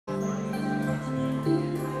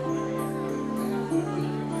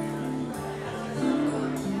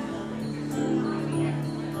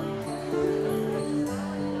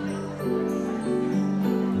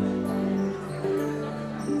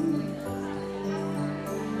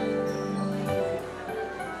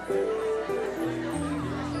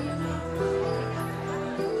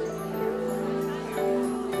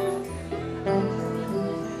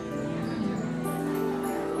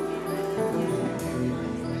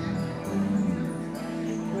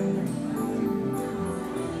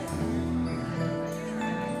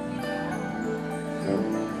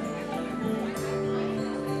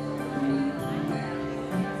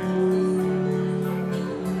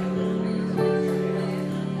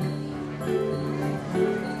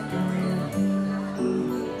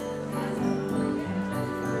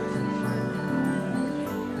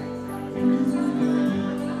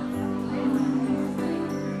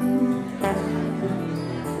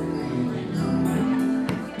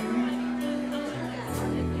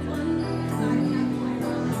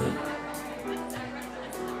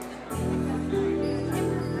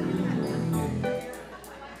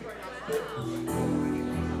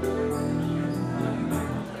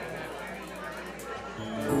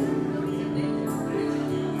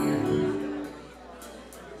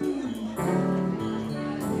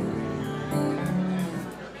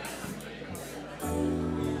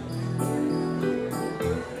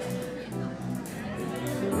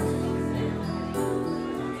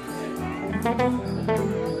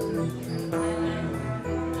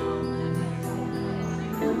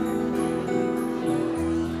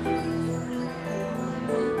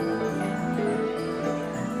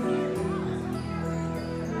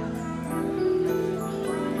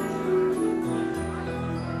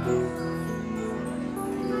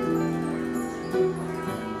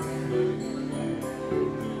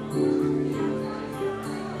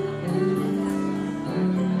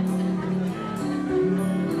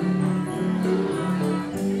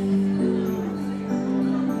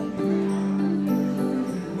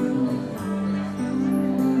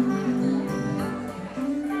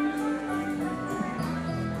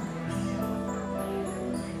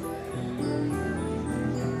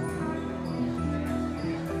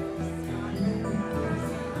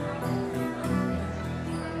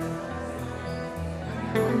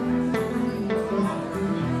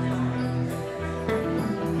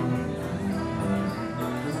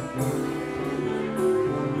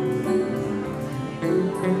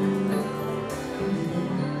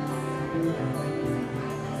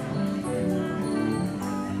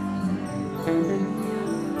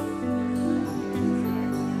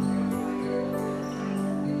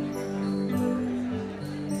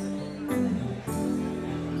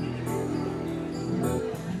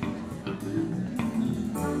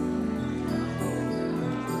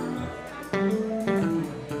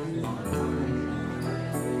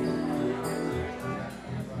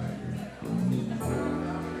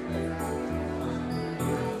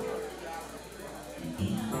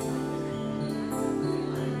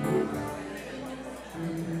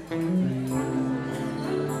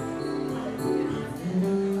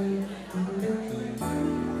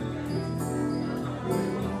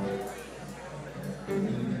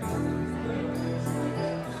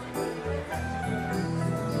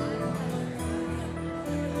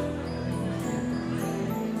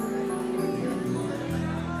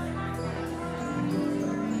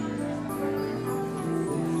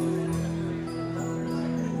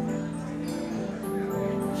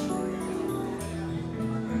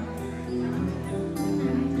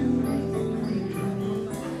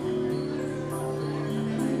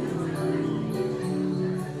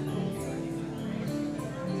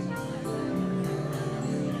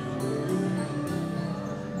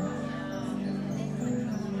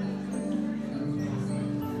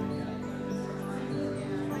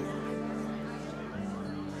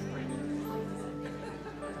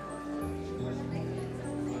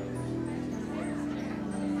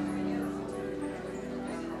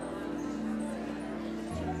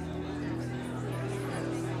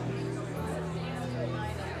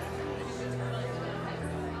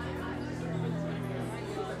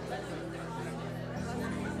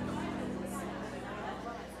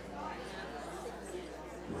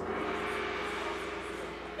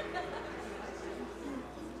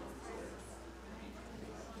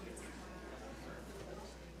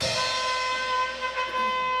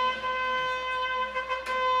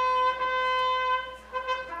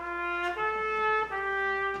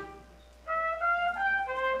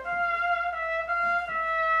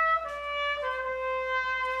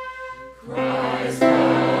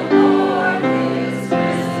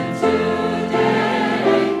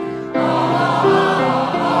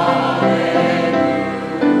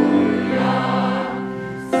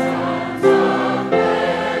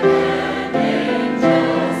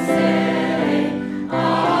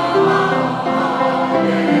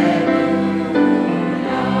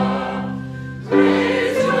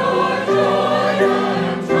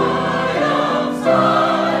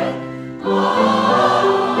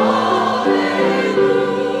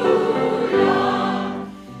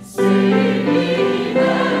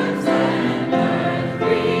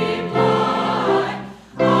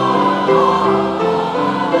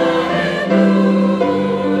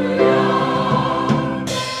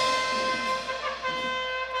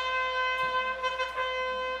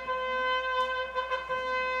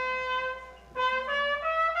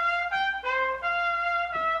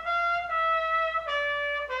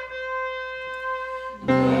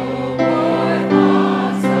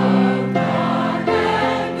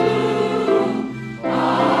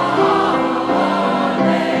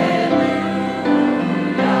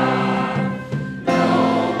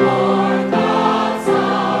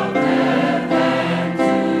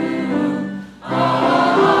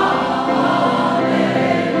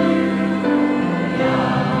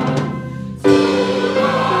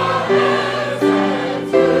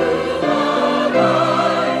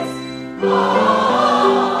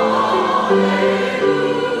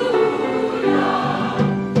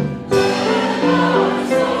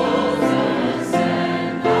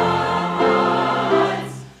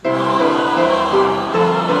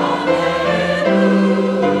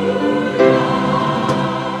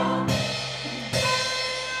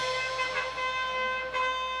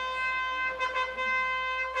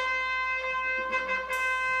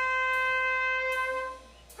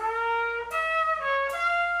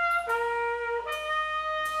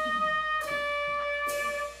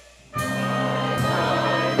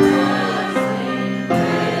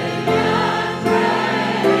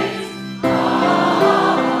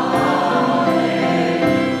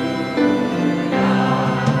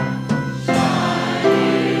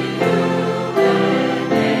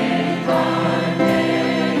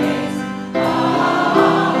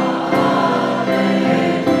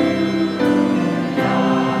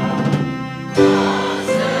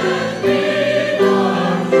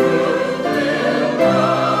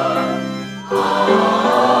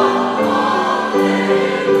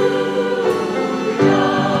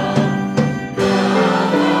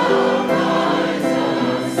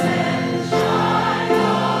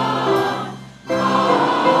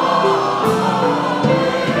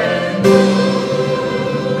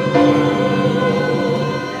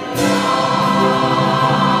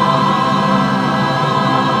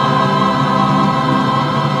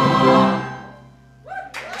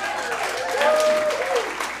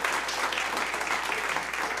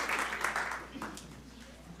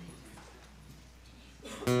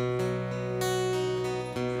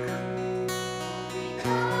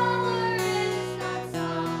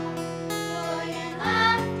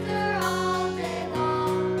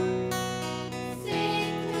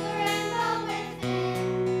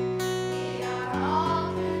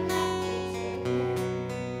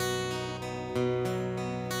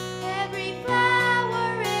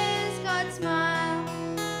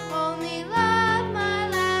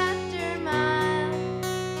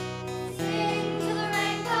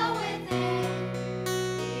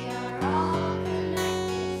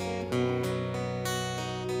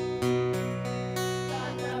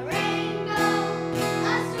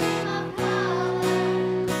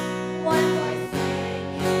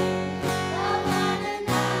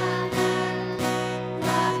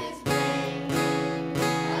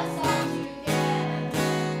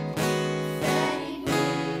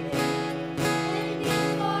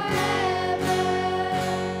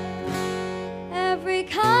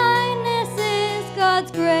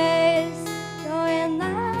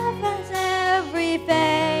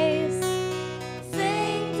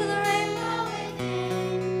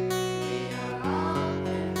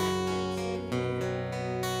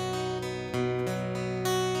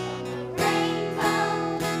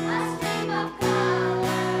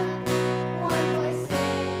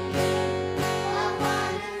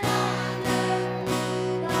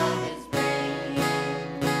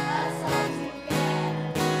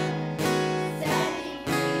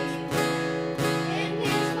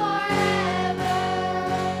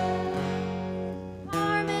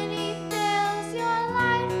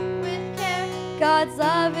God's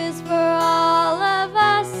love is for all of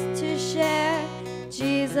us to share.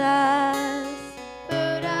 Jesus,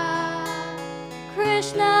 Buddha,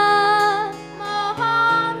 Krishna,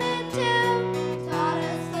 Mohammed too taught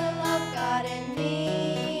us to love God and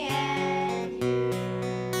me and you.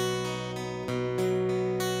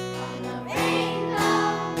 On the rainbow,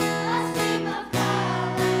 a stream of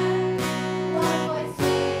color, one voice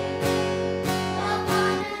singing, love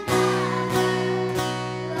one another.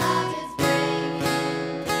 Love is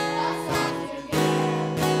bringing us all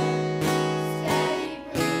together, steady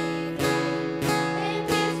breathing in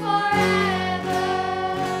peace forever.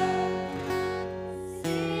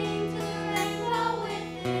 Sing to the rainbow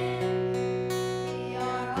within, we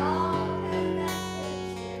are all connected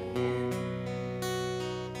to Him.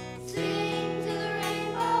 Sing to the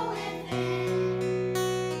rainbow within,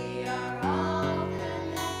 we are all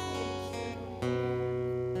connected to Him.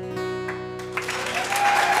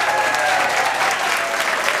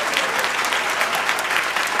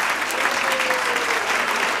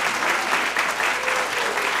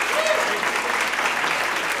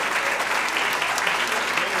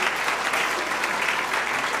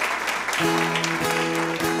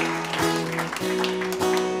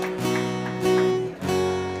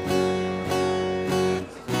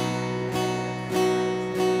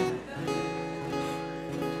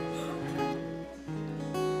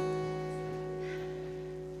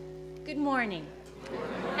 Good morning.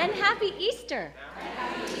 And happy Easter.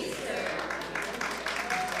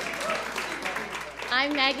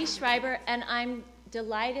 I'm Maggie Schreiber, and I'm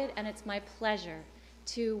delighted, and it's my pleasure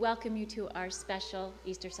to welcome you to our special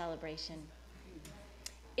Easter celebration.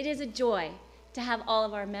 It is a joy to have all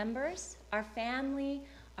of our members, our family,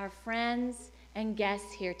 our friends, and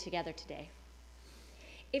guests here together today.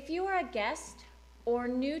 If you are a guest or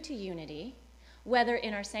new to Unity, whether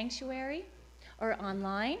in our sanctuary or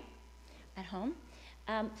online, at home,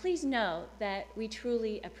 please know that we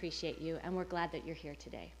truly appreciate you and we're glad that you're here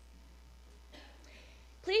today.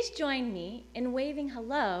 Please join me in waving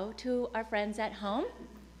hello to our friends at home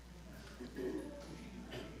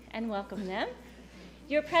and welcome them.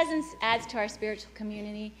 Your presence adds to our spiritual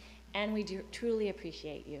community and we do truly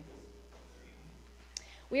appreciate you.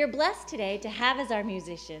 We are blessed today to have as our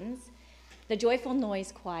musicians the Joyful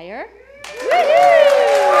Noise Choir.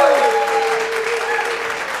 Woo-hoo!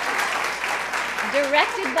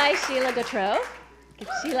 Directed by Sheila Gautreaux. Give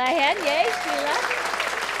Sheila a hand. Yay, Sheila.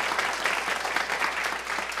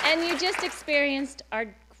 And you just experienced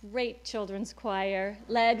our great children's choir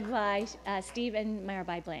led by Steve and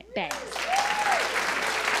Mirabai Banks.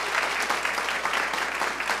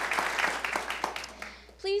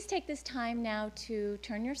 take this time now to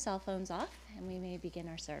turn your cell phones off, and we may begin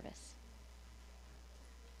our service.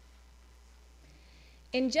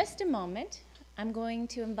 In just a moment, I'm going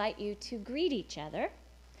to invite you to greet each other.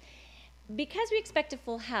 Because we expect a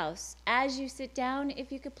full house, as you sit down,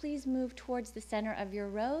 if you could please move towards the center of your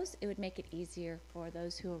rows, it would make it easier for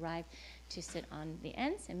those who arrive to sit on the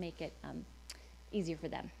ends and make it easier for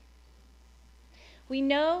them. We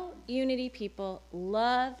know Unity people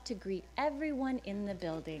love to greet everyone in the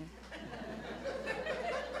building.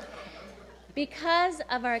 Because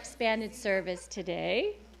of our expanded service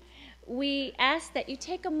today, we ask that you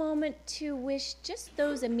take a moment to wish just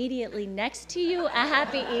those immediately next to you a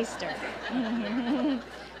happy Easter.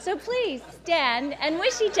 So please stand and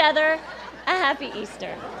wish each other a happy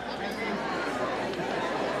Easter.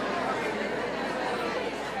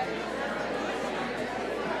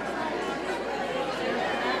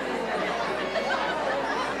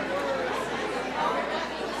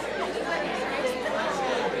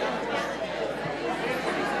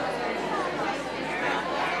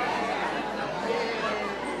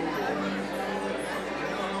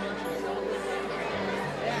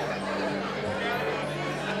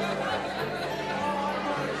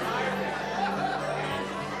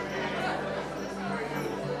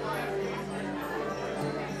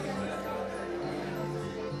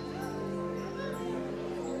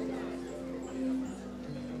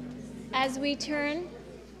 As we turn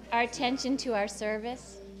our attention to our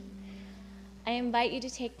service, I invite you to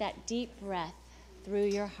take that deep breath through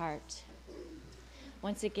your heart.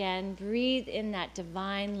 Once again, breathe in that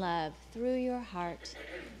divine love through your heart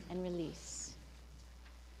and release.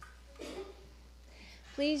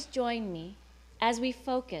 Please join me as we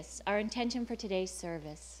focus our intention for today's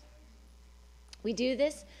service. We do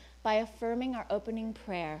this by affirming our opening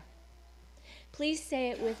prayer. Please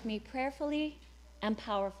say it with me prayerfully and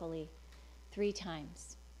powerfully 3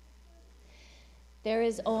 times. There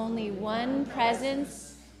is only one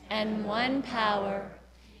presence and one power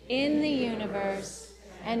in the universe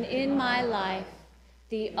and in my life,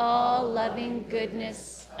 the all-loving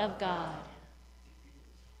goodness of God.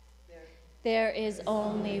 There is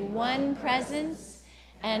only one presence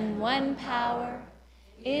and one power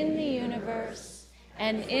in the universe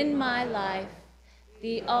and in my life,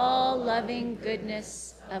 the all-loving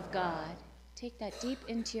goodness of God. Take that deep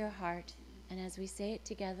into your heart, and as we say it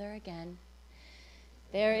together again,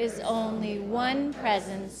 there is only one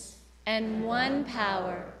presence and one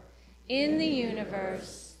power in the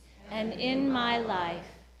universe and in my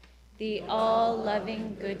life, the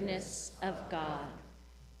all-loving goodness of God.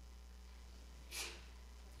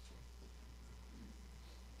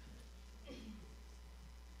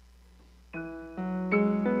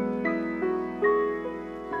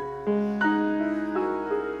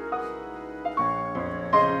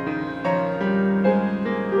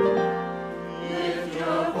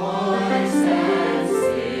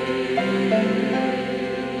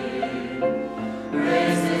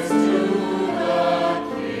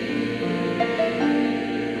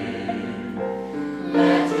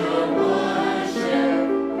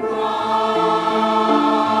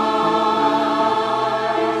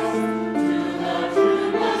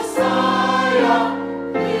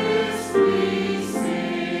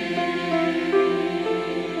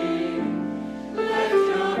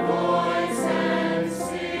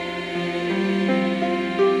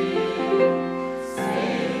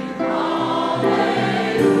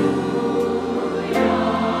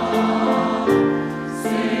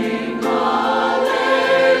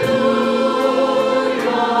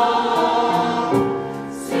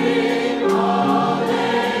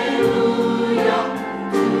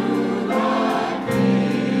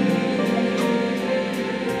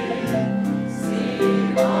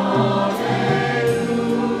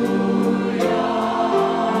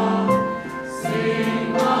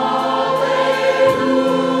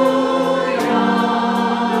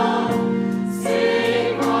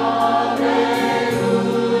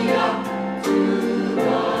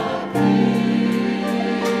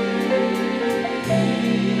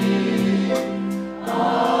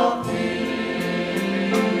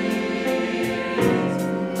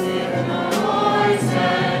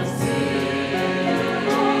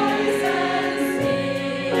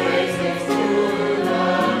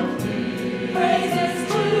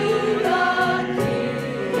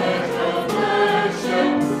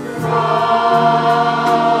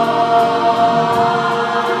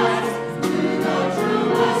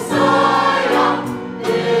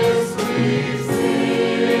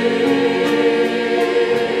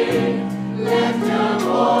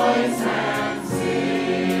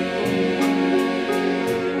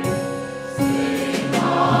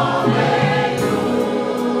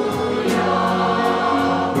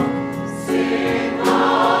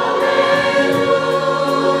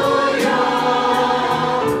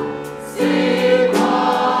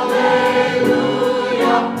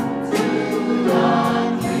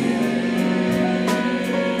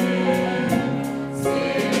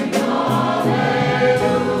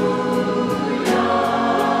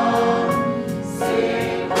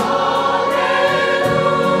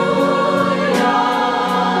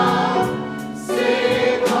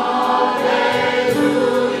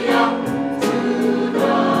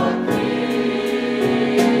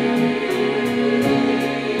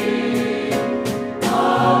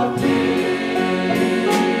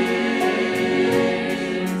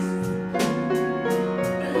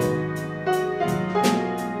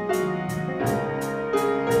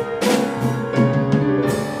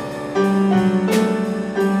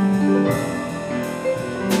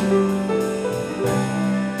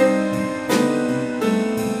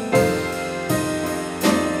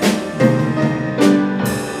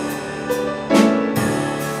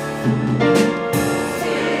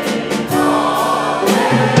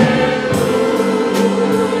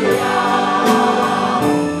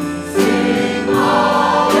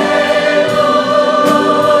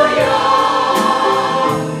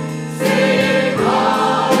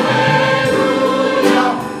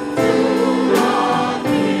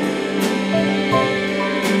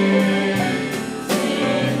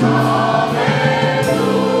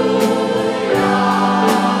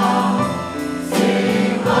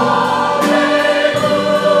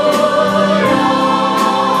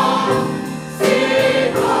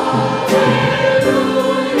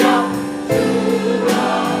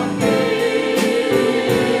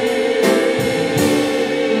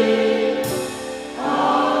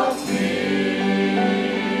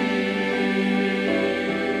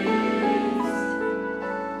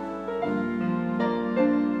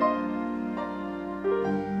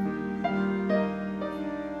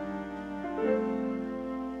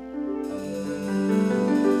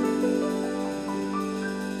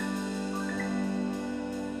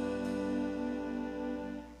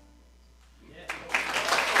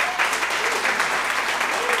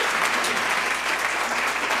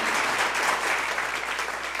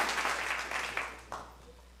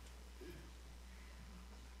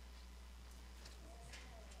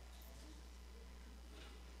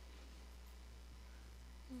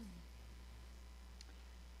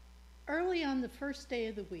 Early on the first day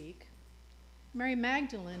of the week, Mary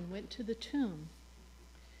Magdalene went to the tomb.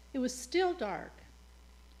 It was still dark.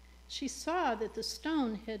 She saw that the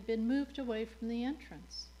stone had been moved away from the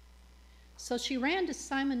entrance. So she ran to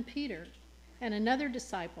Simon Peter and another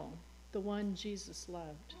disciple, the one Jesus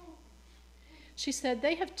loved. She said,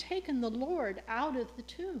 "They have taken the Lord out of the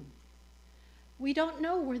tomb. We don't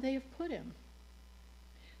know where they have put him."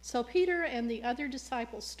 So Peter and the other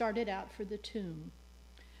disciples started out for the tomb.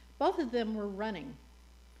 Both of them were running.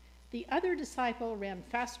 The other disciple ran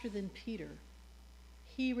faster than Peter.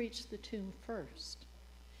 He reached the tomb first.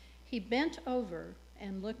 He bent over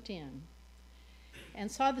and looked in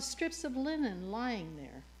and saw the strips of linen lying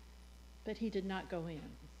there, but he did not go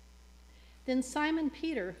in. Then Simon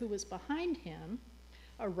Peter, who was behind him,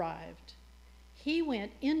 arrived. He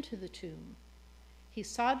went into the tomb. He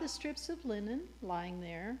saw the strips of linen lying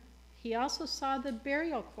there. He also saw the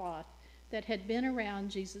burial cloth that had been around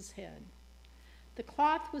Jesus' head. The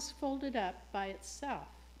cloth was folded up by itself.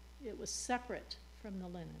 It was separate from the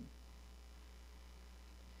linen.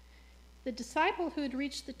 The disciple who had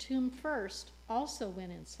reached the tomb first also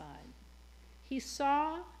went inside. He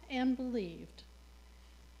saw and believed.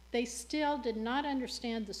 They still did not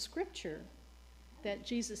understand the scripture that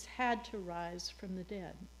Jesus had to rise from the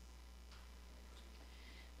dead.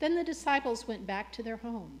 Then the disciples went back to their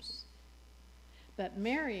homes. But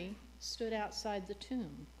Mary stood outside the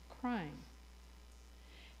tomb, crying.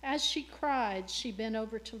 As she cried, she bent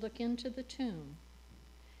over to look into the tomb,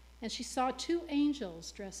 and she saw two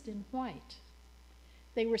angels dressed in white.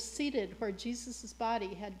 They were seated where Jesus'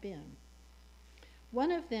 body had been.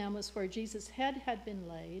 One of them was where Jesus' head had been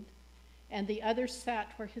laid, and the other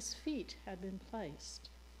sat where his feet had been placed.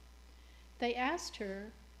 They asked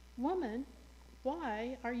her, "Woman,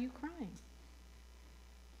 why are you crying?"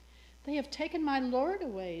 "They have taken my Lord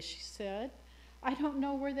away," she said. "I don't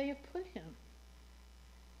know where they have put him."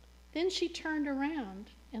 Then she turned around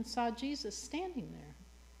and saw Jesus standing there,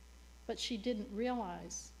 but she didn't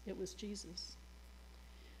realize it was Jesus.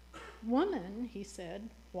 "Woman," he said,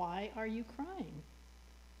 "why are you crying?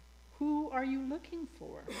 Who are you looking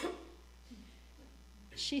for?"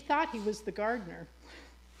 She thought he was the gardener.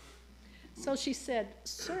 So she said,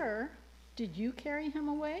 "Sir, did you carry him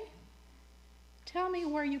away? Tell me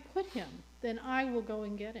where you put him, then I will go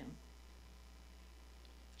and get him."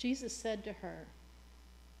 Jesus said to her,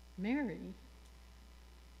 "Mary."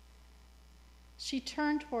 She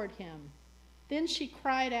turned toward him. Then she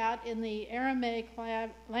cried out in the Aramaic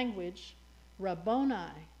language,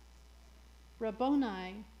 "Rabboni."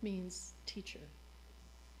 Rabboni means teacher.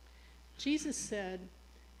 Jesus said,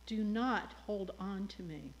 "Do not hold on to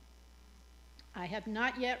me. I have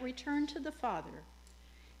not yet returned to the Father.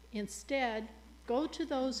 Instead, go to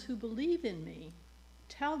those who believe in me.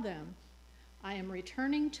 Tell them, I am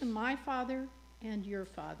returning to my Father and your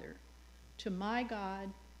Father, to my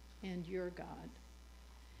God and your God."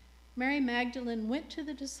 Mary Magdalene went to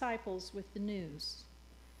the disciples with the news.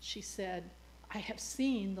 She said, "I have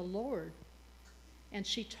seen the Lord." And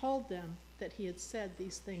she told them that he had said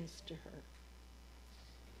these things to her.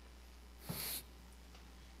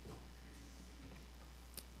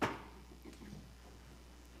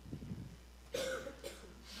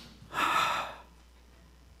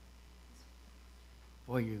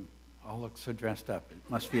 Boy, you all look so dressed up. It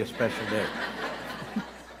must be a special day.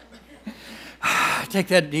 Take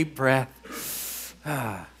that deep breath.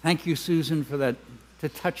 Thank you, Susan, for that, to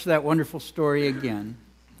touch that wonderful story again.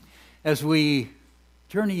 As we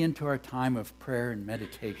journey into our time of prayer and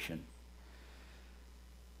meditation,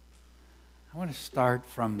 I want to start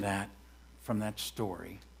from that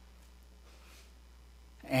story.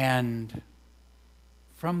 And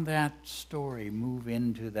from that story, move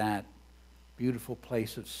into that beautiful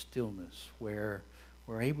place of stillness where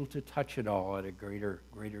we're able to touch it all at a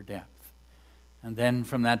greater depth. And then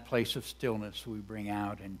from that place of stillness, we bring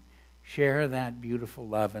out and share that beautiful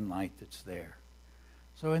love and light that's there.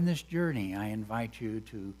 So in this journey, I invite you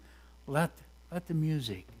to let the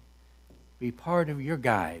music be part of your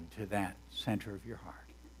guide to that center of your heart.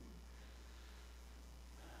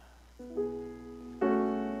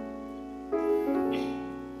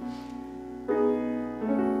 Jesus.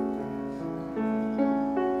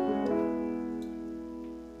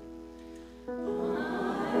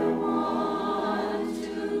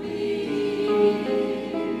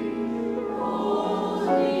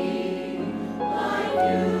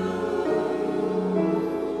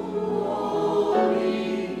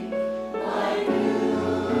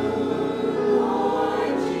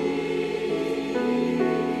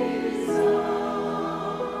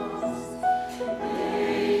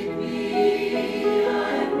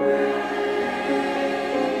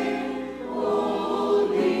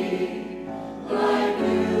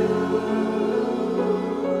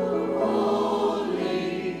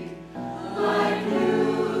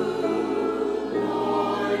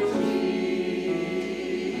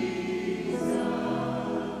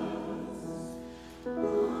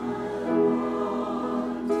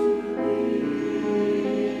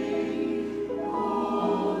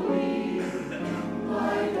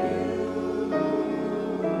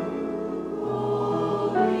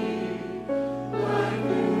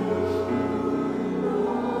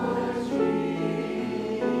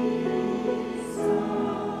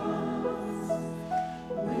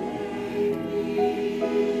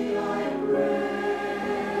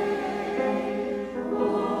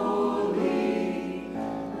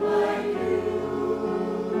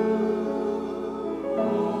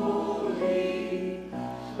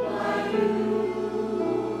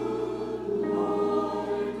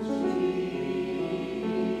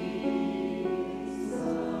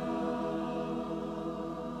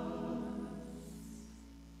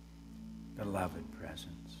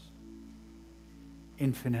 presence.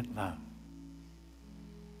 Infinite love.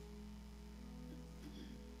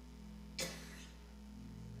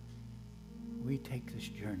 We take this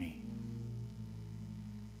journey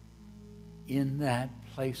in that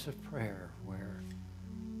place of prayer where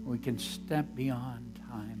we can step beyond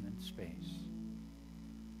time and space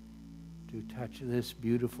to touch this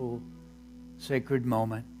beautiful, sacred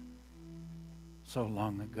moment so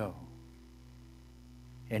long ago,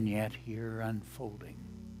 and yet here unfolding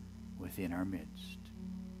within our midst.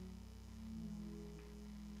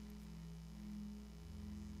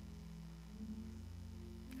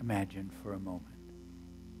 Imagine for a moment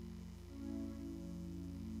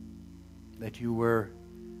that you were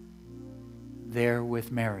there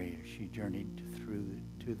with Mary as she journeyed through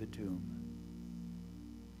to the tomb.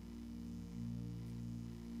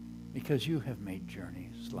 Because you have made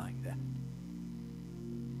journeys like that.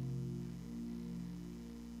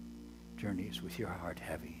 Journeys with your heart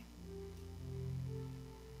heavy,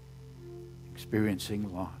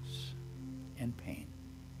 experiencing loss and pain.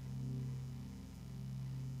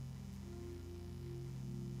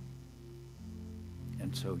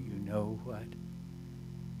 And so you know what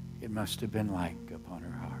it must have been like upon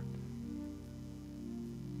her heart.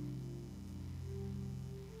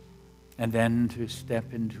 And then to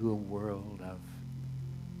step into a world of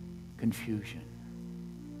confusion,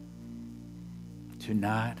 to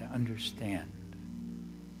not understand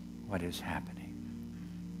what is happening.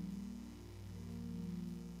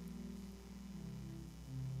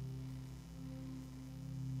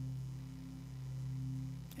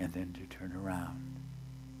 And then to turn around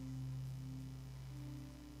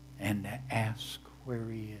and to ask where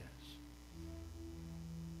he is.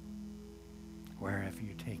 Where have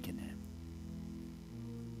you taken him?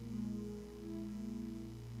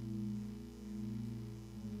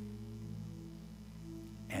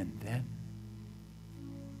 And then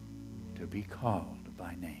to be called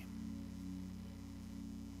by name.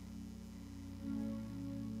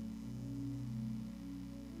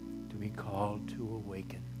 To be called to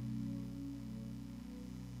awaken.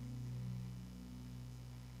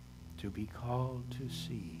 To be called to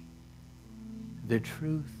see the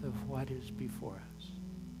truth of what is before us.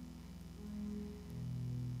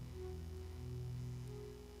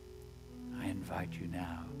 I invite you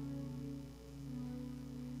now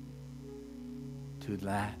to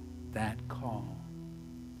let that call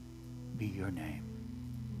be your name.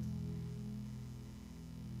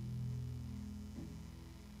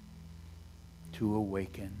 To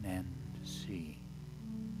awaken and to see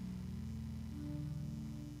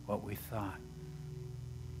what we thought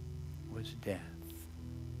was death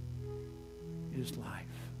is life.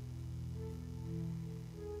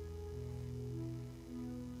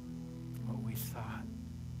 What we thought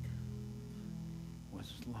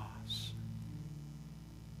was loss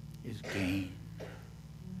is gain.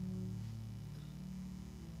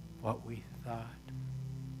 What we thought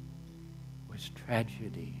was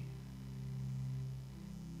tragedy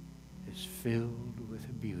is filled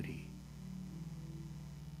with beauty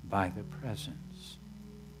by the presence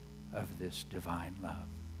of this divine love.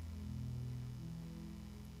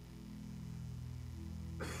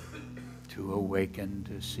 To awaken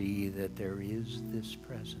to see that there is this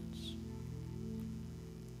presence,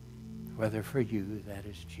 whether for you that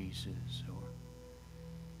is Jesus, or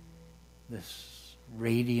this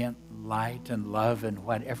radiant light and love in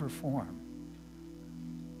whatever form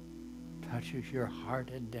touches your heart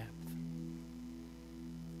and depth.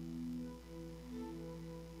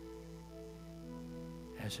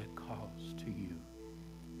 As it calls to you,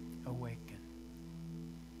 awaken.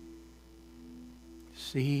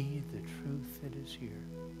 See the truth that is here.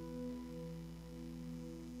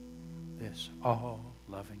 This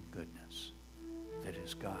all-loving goodness that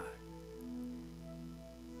is God.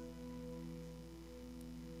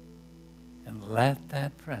 And let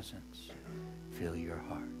that presence fill your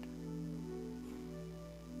heart.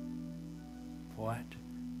 What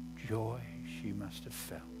joy she must have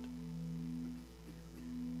felt.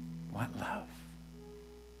 What love.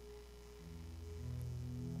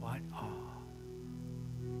 What awe.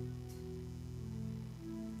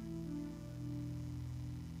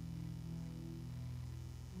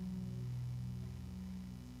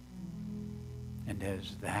 And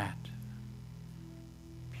as that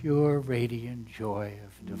pure, radiant joy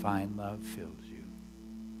of divine love fills you,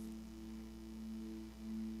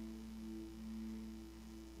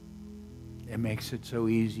 it makes it so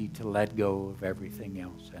easy to let go of everything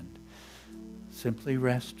else and simply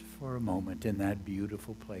rest for a moment in that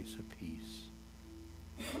beautiful place of peace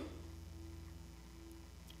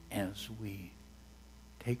as we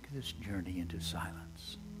take this journey into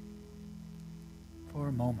silence for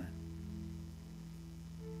a moment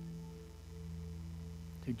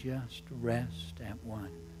to just rest at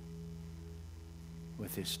one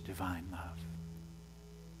with this divine love.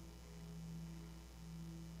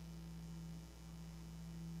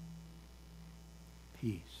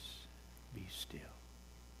 Peace, be still.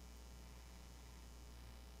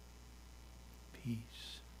 Peace,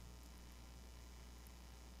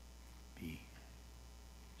 be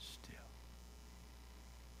still.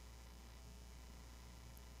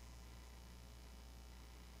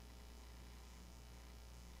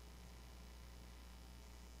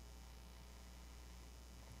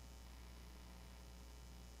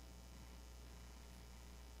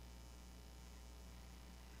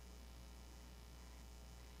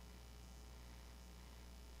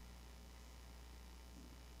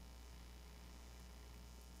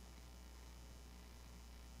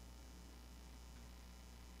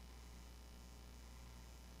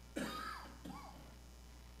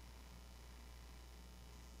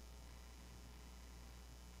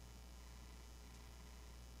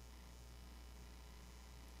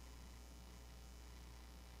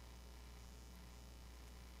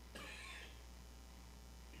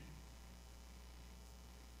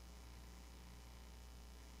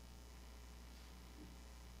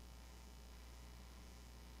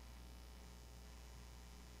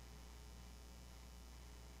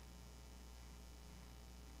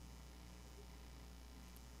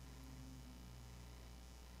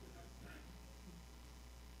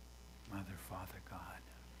 Mother, Father, God,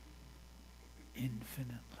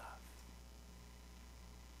 infinite love.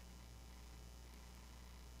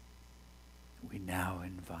 We now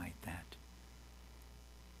invite that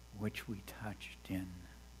which we touched in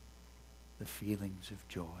the feelings of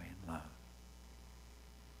joy and love,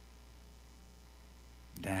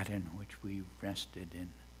 that in which we rested in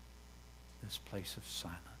this place of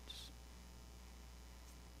silence,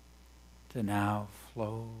 to now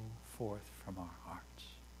flow forth from our hearts,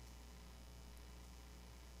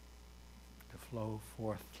 to flow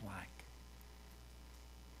forth like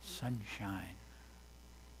sunshine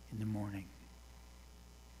in the morning,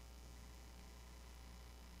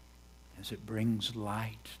 as it brings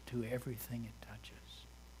light to everything it touches.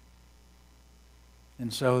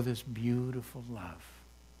 And so this beautiful love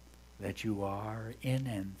that you are in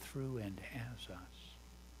and through and as us,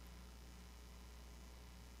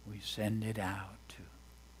 we send it out to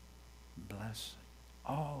bless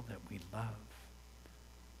all that we love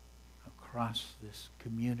across this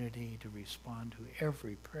community, to respond to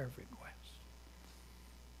every prayer request.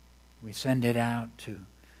 We send it out to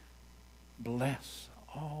bless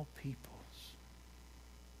all peoples.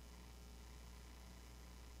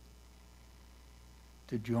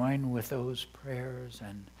 To join with those prayers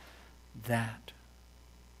and that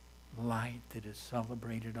light that is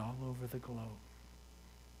celebrated all over the globe,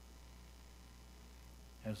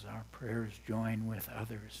 as our prayers join with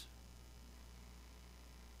others,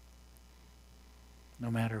 no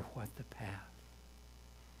matter what the path.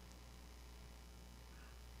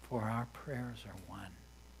 For our prayers are one,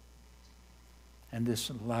 and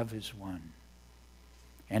this love is one,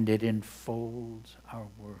 and it enfolds our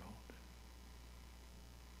world.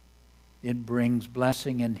 It brings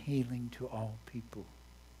blessing and healing to all people.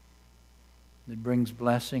 It brings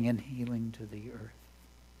blessing and healing to the earth.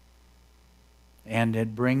 And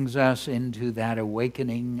it brings us into that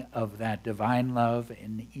awakening of that divine love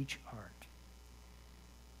in each heart.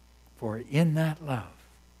 For in that love,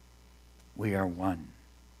 we are one.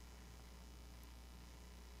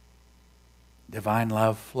 Divine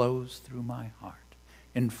love flows through my heart,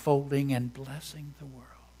 enfolding and blessing the world.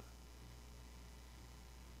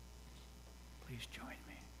 Please join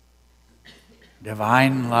me.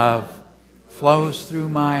 Divine love flows through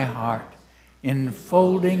my heart,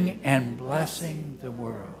 enfolding and blessing the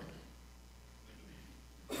world.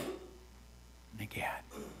 And again,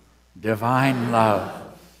 divine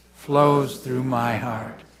love flows through my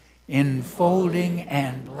heart, enfolding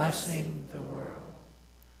and blessing the world.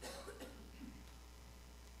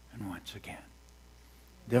 And once again,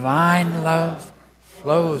 divine love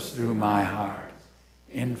flows through my heart,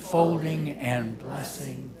 enfolding and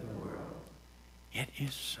blessing the world. It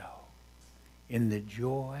is so in the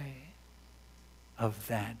joy of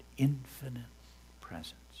that infinite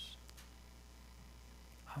presence.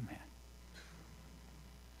 Amen.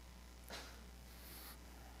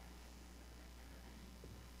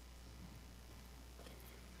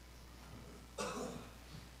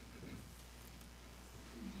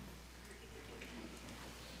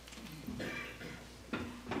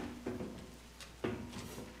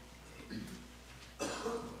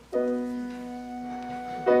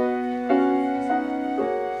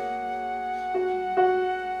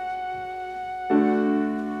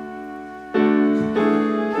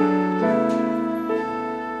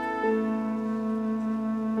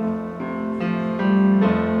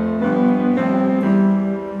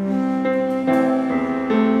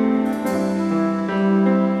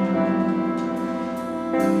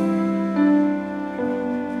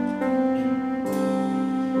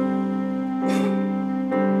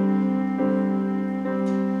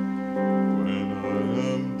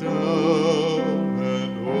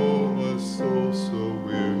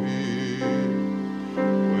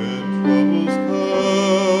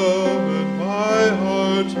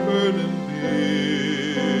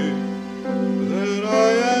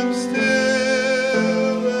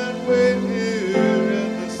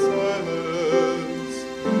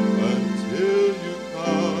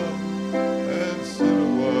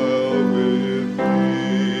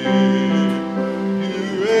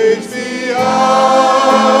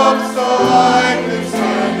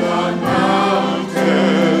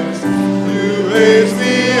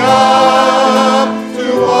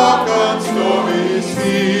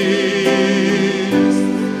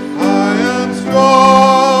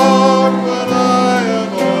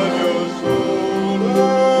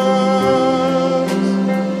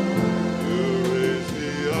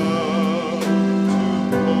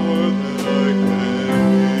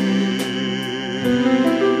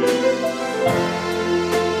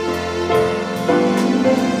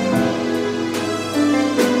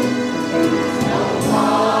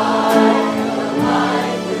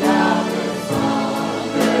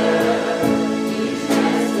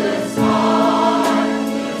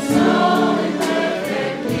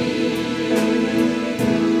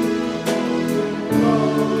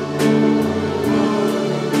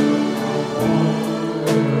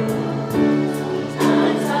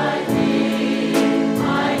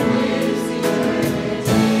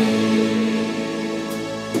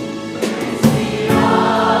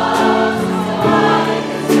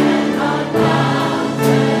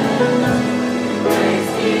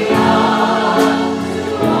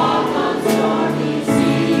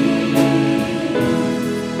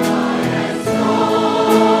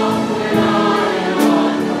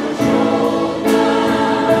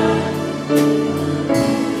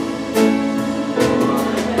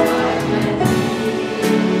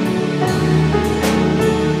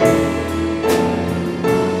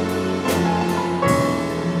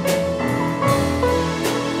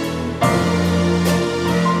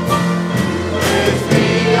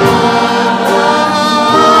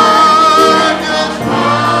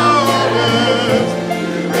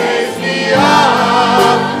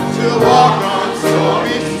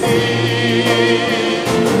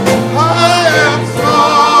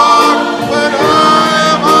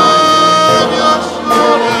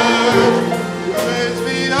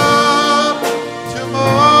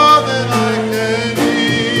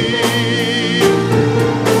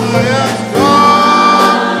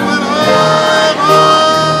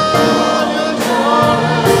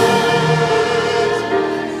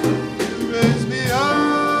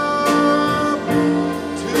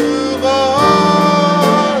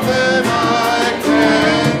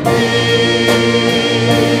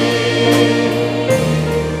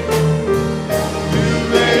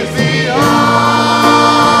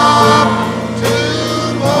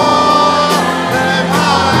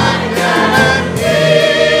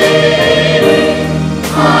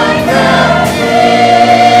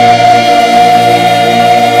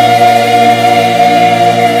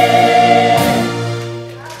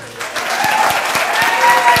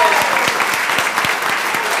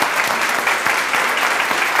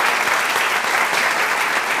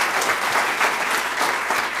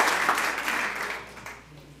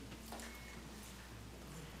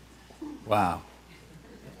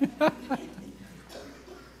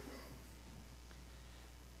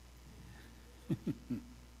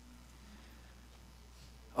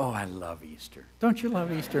 Oh, I love Easter. Don't you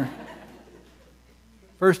love Easter?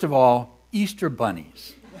 First of all, Easter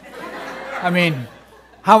bunnies. I mean,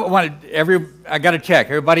 I got to check.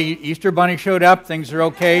 Everybody, Easter bunny showed up. Things are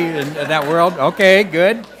okay in that world. Okay,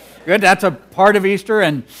 good. That's a part of Easter,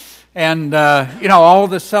 and all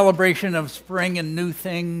the celebration of spring and new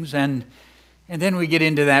things, and then we get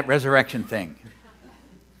into that resurrection thing.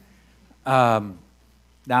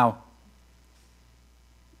 Now,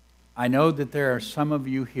 I know that there are some of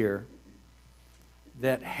you here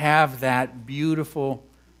that have that beautiful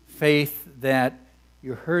faith that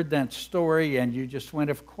you heard that story and you just went,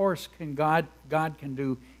 of course, God can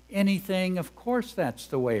do anything. Of course, that's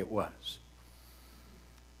the way it was.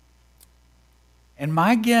 And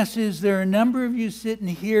my guess is there are a number of you sitting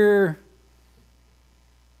here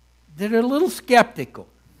that are a little skeptical.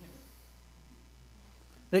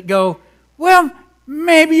 That go, well,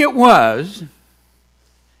 maybe it was,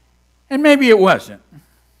 and maybe it wasn't.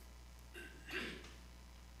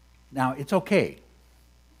 Now, it's okay.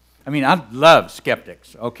 I mean, I love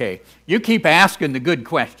skeptics, okay. You keep asking the good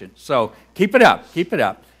questions, so keep it up.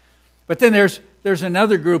 But then there's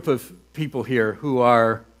another group of people here who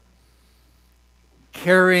are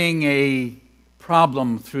carrying a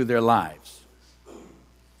problem through their lives.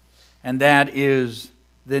 And that is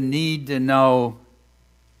the need to know,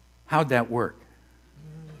 how'd that work?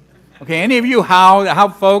 Okay, any of you how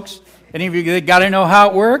folks? Any of you that got to know how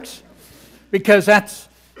it works? Because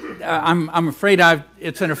I'm afraid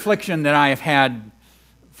it's an affliction that I have had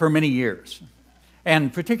for many years.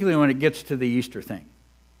 And particularly when it gets to the Easter thing.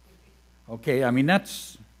 Okay, I mean,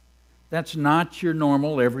 that's not your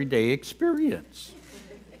normal everyday experience.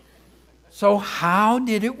 So how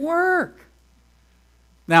did it work?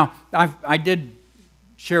 Now, I did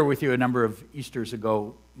share with you a number of Easters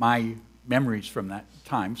ago my memories from that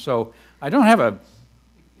time. So I don't have a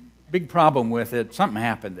big problem with it. Something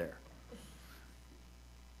happened there.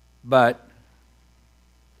 But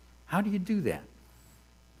how do you do that?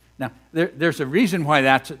 Now, there's a reason why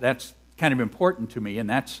that's kind of important to me, and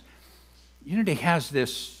that's Unity has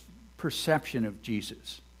this perception of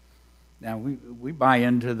Jesus. Now, we buy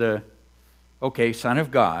into the, okay, Son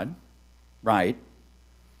of God, right?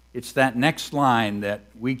 It's that next line that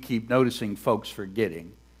we keep noticing folks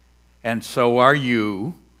forgetting. And so are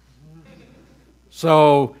you.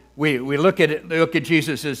 So we look at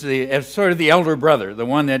Jesus as sort of the elder brother, the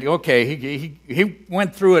one that, okay, he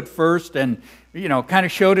went through it first and, kind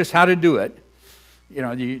of showed us how to do it.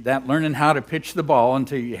 That learning how to pitch the ball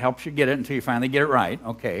until he helps you get it until you finally get it right.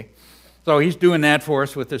 Okay. So he's doing that for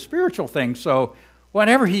us with the spiritual thing. So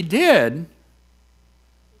whatever he did,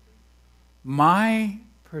 my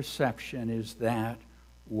perception is that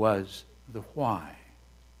was the why.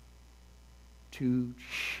 To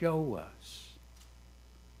show us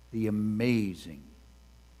the amazing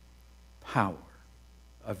power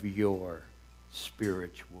of your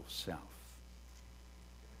spiritual self.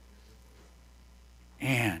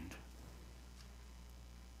 And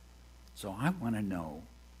so I want to know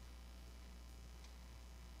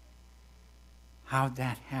how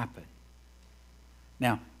that happened.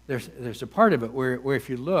 Now, there's a part of it where if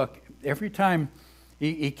you look, every time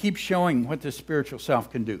he keeps showing what the spiritual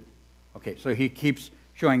self can do. Okay, so he keeps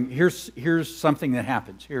showing, here's something that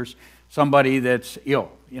happens. Here's somebody that's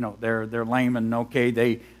ill. They're lame and okay,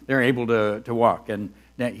 they're able to walk. And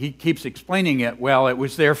he keeps explaining it, well, it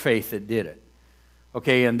was their faith that did it.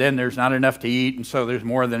 Okay, and then there's not enough to eat, and so there's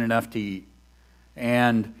more than enough to eat.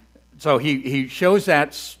 And so he shows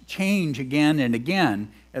that change again and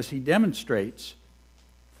again as he demonstrates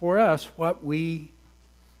for us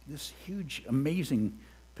this huge, amazing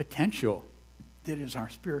potential that is our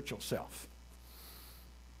spiritual self.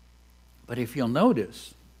 But if you'll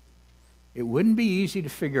notice, it wouldn't be easy to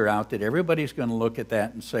figure out that everybody's going to look at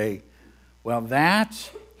that and say, well, that's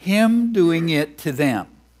him doing it to them.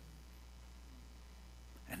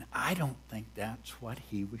 And I don't think that's what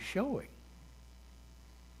he was showing.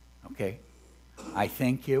 Okay? I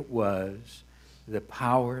think it was the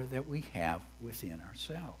power that we have within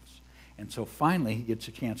ourselves. And so finally he gets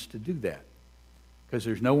a chance to do that. Because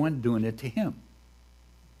there's no one doing it to him.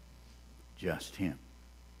 Just him.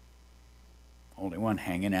 Only one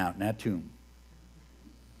hanging out in that tomb.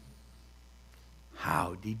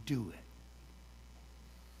 How'd he do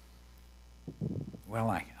it? Well,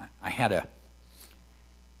 I had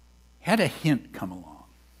a hint come along,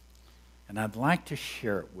 and I'd like to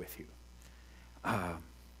share it with you.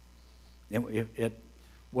 It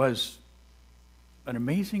was an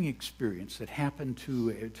amazing experience that happened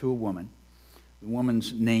to a woman The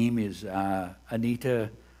woman's name is Anita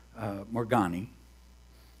Morgani.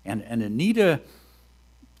 And Anita,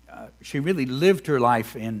 she really lived her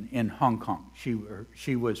life in Hong Kong.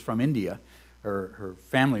 She was from India. Her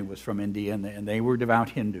family was from India, and they were devout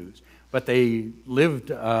Hindus. But they lived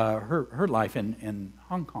her life in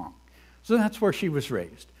Hong Kong. So that's where she was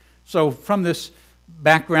raised. So from this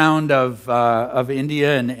background of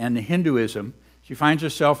India and Hinduism, she finds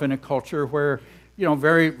herself in a culture where,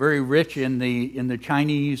 very, very rich in the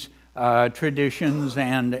Chinese traditions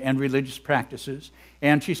and religious practices.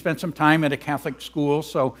 And she spent some time at a Catholic school,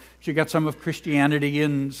 so she got some of Christianity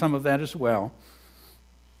and some of that as well.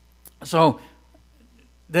 So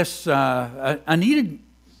this Anita,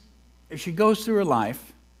 as she goes through her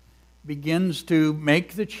life, begins to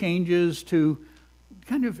make the changes to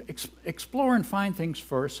kind of explore and find things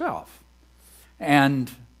for herself. And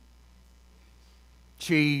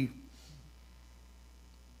she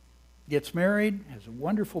gets married, has a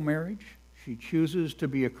wonderful marriage. She chooses to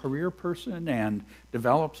be a career person and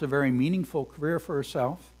develops a very meaningful career for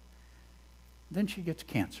herself. Then she gets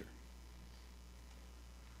cancer.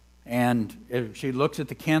 And she looks at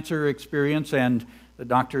the cancer experience, and the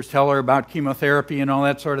doctors tell her about chemotherapy and all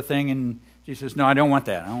that sort of thing, and she says, no, I don't want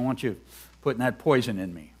that. I don't want you putting that poison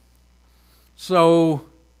in me. So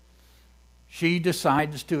she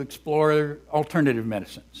decides to explore alternative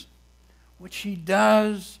medicines, which she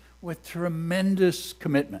does with tremendous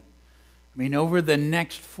commitment. I mean, over the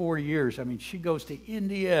next 4 years, she goes to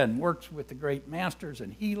India and works with the great masters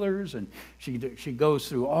and healers, and she goes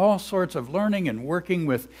through all sorts of learning and working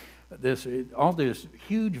with all this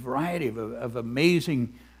huge variety of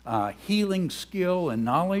amazing healing skill and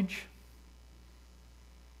knowledge.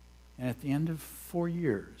 And at the end of 4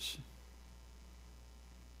 years,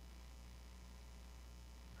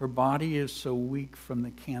 her body is so weak from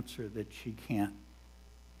the cancer that she can't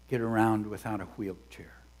get around without a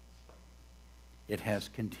wheelchair. It has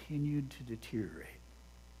continued to deteriorate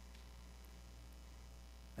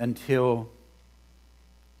until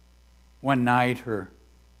one night her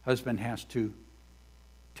husband has to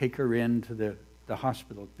take her into the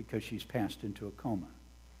hospital because she's passed into a coma.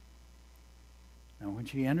 Now, when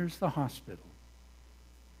she enters the hospital,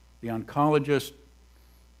 the oncologist,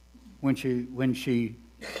 when she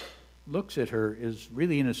looks at her, is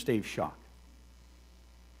really in a state of shock.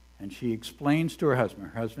 And she explains to her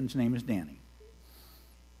husband's name is Danny.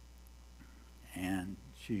 And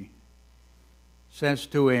she says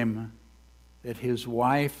to him that his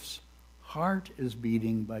wife's heart is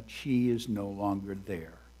beating, but she is no longer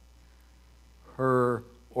there. Her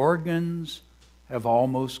organs have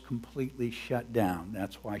almost completely shut down.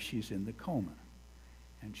 That's why she's in the coma.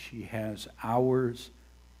 And she has hours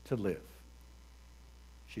to live.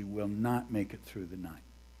 She will not make it through the night.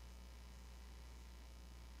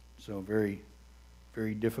 So a very,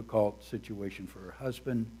 very difficult situation for her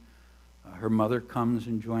husband. Her mother comes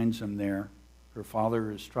and joins them there. Her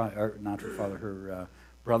father is her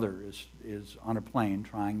brother is on a plane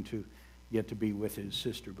trying to get to be with his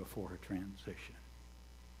sister before her transition.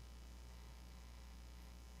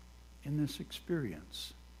 In this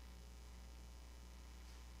experience,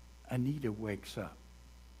 Anita wakes up.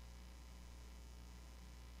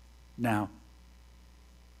 Now,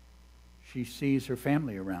 she sees her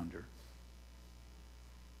family around her.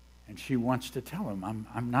 And she wants to tell them,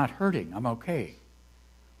 I'm not hurting, I'm okay.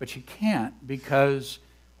 But she can't because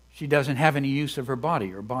she doesn't have any use of her body.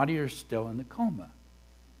 Her body is still in the coma.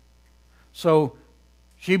 So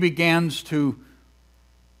she begins to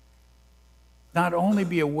not only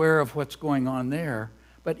be aware of what's going on there,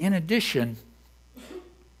 but in addition,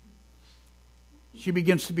 she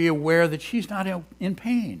begins to be aware that she's not in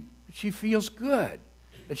pain, that she feels good,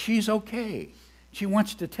 that she's okay. She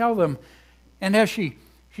wants to tell them, and as she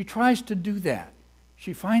tries to do that,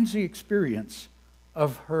 she finds the experience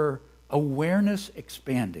of her awareness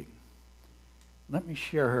expanding. Let me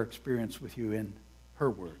share her experience with you in her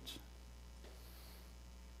words.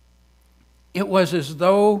 It was as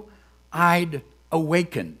though I'd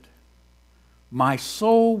awakened. My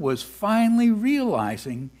soul was finally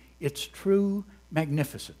realizing its true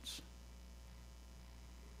magnificence.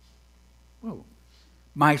 Whoa.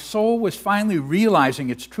 My soul was finally realizing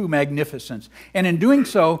its true magnificence. And in doing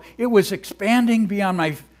so, it was expanding beyond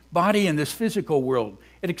my body in this physical world.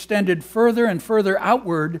 It extended further and further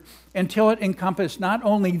outward until it encompassed not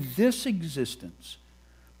only this existence,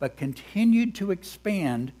 but continued to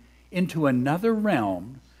expand into another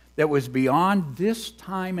realm that was beyond this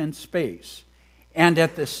time and space, and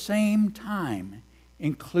at the same time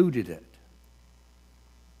included it.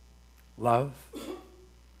 Love,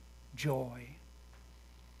 joy,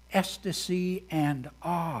 ecstasy, and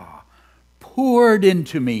awe poured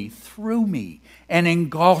into me, through me, and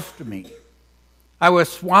engulfed me. I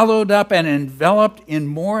was swallowed up and enveloped in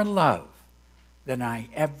more love than I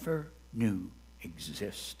ever knew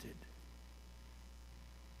existed.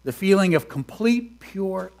 The feeling of complete,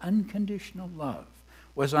 pure, unconditional love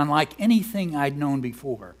was unlike anything I'd known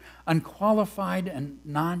before, unqualified and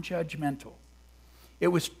non-judgmental. It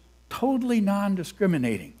was totally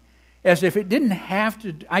non-discriminating, as if I didn't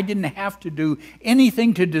have to do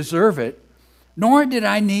anything to deserve it, nor did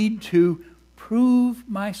I need to prove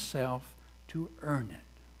myself to earn it.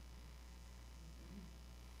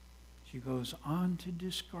 She goes on to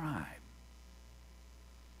describe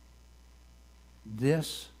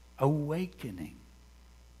this awakening,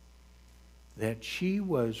 that she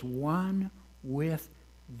was one with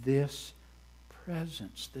this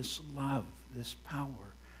presence, this love, this power,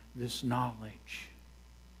 this knowledge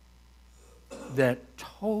that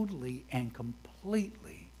totally and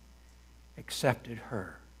completely accepted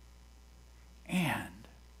her. And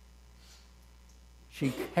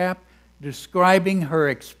she kept describing her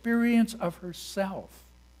experience of herself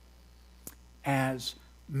as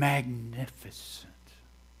magnificent.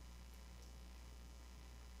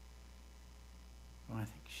 Well, I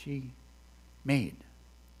think she made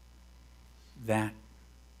that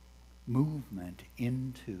movement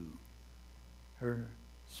into her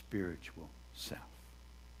spiritual self.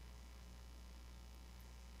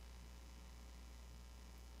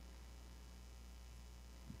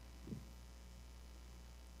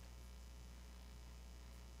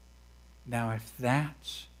 Now, if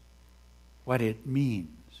that's what it means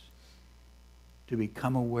to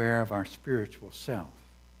become aware of our spiritual self,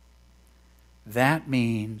 that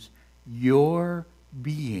means your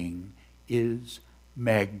being is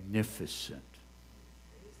magnificent.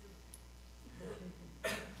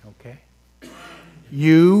 Okay?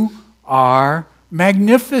 You are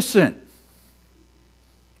magnificent.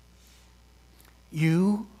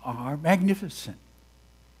 You are magnificent.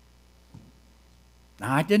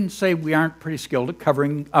 Now, I didn't say we aren't pretty skilled at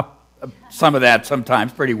covering up some of that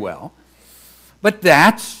sometimes pretty well, but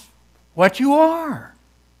that's what you are.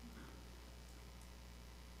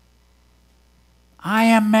 I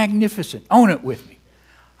am magnificent. Own it with me.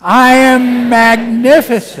 I am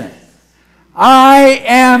magnificent. I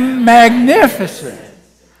am magnificent.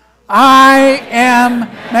 I am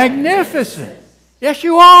magnificent. Yes,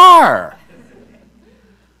 you are.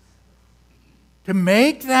 To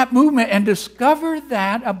make that movement and discover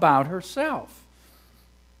that about herself.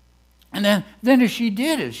 And then as she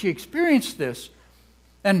did, as she experienced this,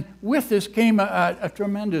 and with this came a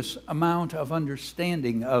tremendous amount of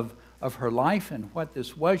understanding of her life and what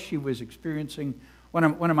this was she was experiencing. One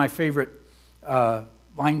of my favorite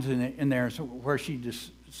lines in there is where she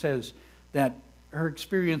just says that her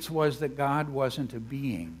experience was that God wasn't a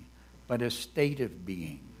being, but a state of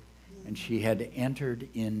being. And she had entered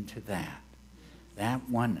into that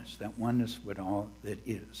oneness with all that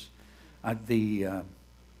is. The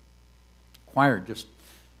choir just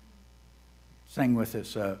sang with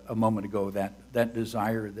us a moment ago that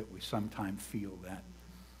desire that we sometimes feel, that,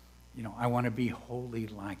 I want to be holy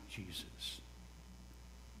like Jesus.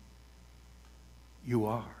 You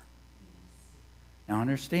are. Now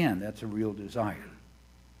understand, that's a real desire.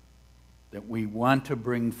 That we want to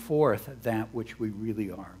bring forth that which we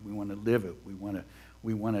really are. We want to live it. We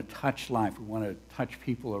want to touch life. We want to touch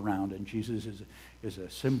people around. And Jesus is a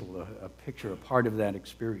symbol, a picture, a part of that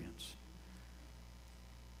experience.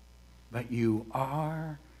 But you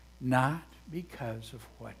are not because of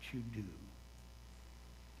what you do.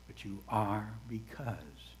 But you are because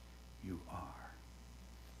you are.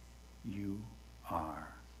 You are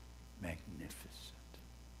magnificent.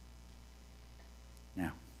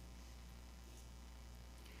 Now,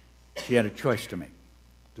 she had a choice to make.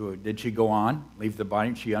 Did she go on, leave the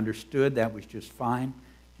body? She understood that was just fine.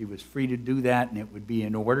 She was free to do that, and it would be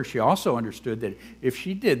in order. She also understood that if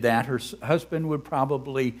she did that, her husband would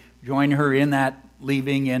probably join her in that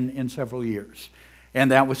leaving in several years,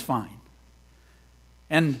 and that was fine.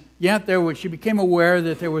 And yet she became aware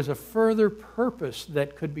that there was a further purpose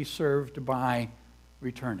that could be served by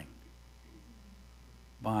returning,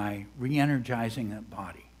 by re-energizing that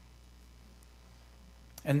body.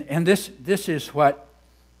 And this is what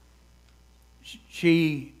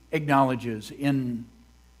she acknowledges in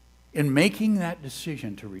making that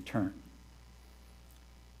decision to return.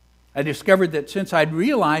 I discovered that since I'd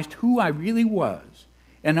realized who I really was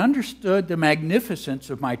and understood the magnificence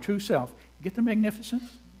of my true self. Get the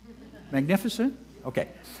magnificence? Magnificent? Okay.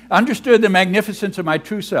 Understood the magnificence of my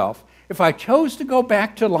true self. If I chose to go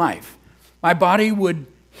back to life, my body would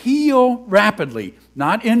heal rapidly,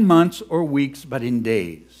 not in months or weeks, but in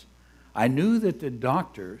days. I knew that the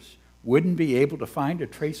doctors wouldn't be able to find a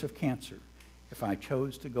trace of cancer if I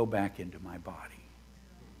chose to go back into my body.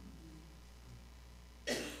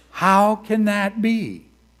 How can that be?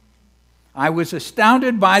 I was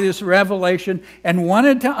astounded by this revelation and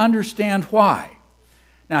wanted to understand why.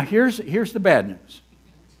 Now, here's the bad news.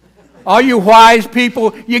 All you wise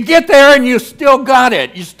people, you get there and you still got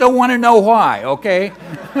it. You still want to know why, okay?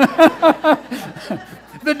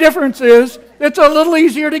 The difference is, it's a little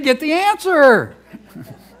easier to get the answer.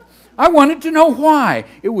 I wanted to know why.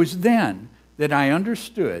 It was then that I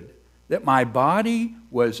understood that my body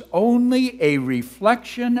was only a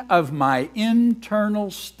reflection of my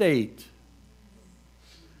internal state.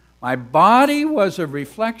 My body was a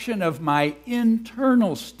reflection of my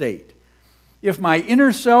internal state. If my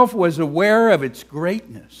inner self was aware of its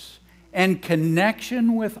greatness and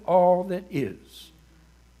connection with all that is,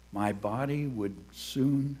 my body would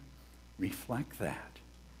soon reflect that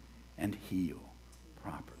and heal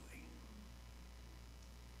properly.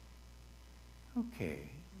 Okay,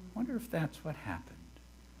 I wonder if that's what happened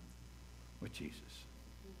with Jesus.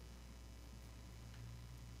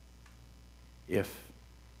 If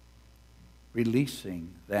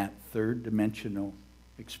releasing that third dimensional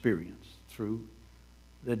experience through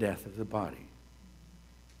the death of the body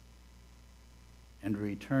and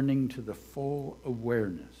returning to the full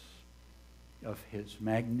awareness of his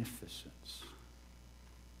magnificence,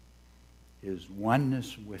 his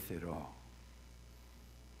oneness with it all,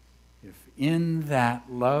 if in that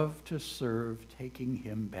love to serve, taking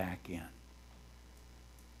him back in,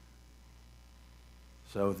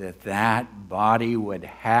 so that that body would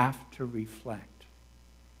have to reflect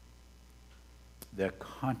the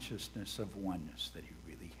consciousness of oneness that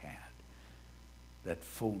he really had, that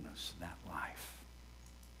fullness, that life.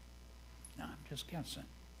 Now, I'm just guessing.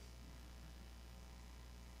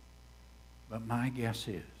 But my guess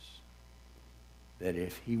is that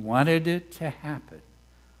if he wanted it to happen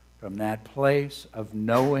from that place of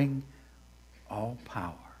knowing all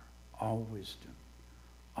power, all wisdom,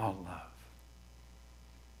 all love,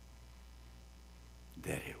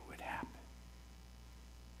 that it would happen.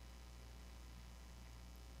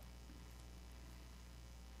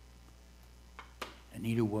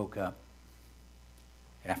 Anita woke up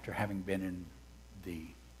after having been in the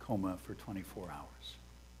coma for 24 hours.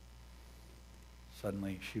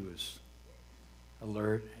 Suddenly she was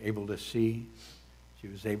alert, able to see. She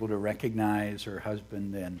was able to recognize her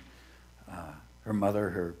husband and her mother.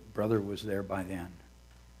 Her brother was there by then.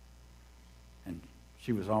 And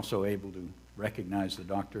she was also able to recognize the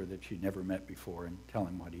doctor that she'd never met before and tell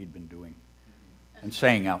him what he'd been doing and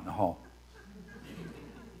saying out in the hall.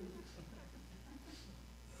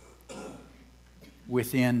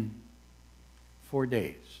 Within 4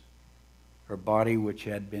 days, her body, which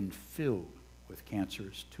had been filled with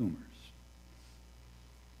cancerous tumors,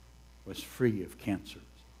 was free of cancers.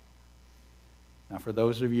 Now, for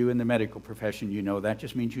those of you in the medical profession, you know that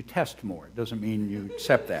just means you test more. It doesn't mean you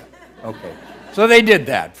accept that. Okay. So they did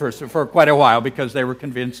that for quite a while because they were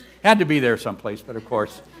convinced it had to be there someplace, but of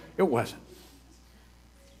course it wasn't.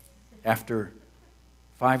 After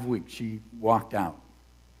 5 weeks, she walked out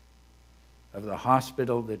of the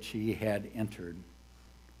hospital that she had entered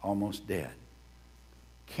almost dead,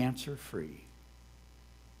 cancer-free,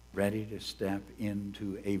 ready to step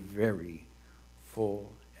into a very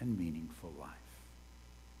full and meaningful life.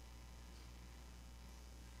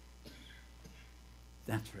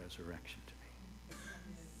 That's resurrection to me.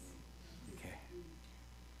 Okay.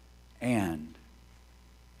 And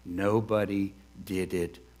nobody did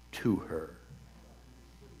it to her.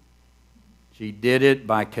 She did it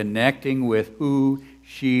by connecting with who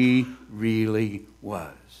she really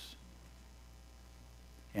was.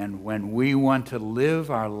 And when we want to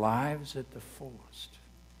live our lives at the fullest,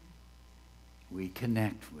 we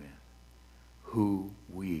connect with who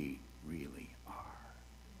we really are.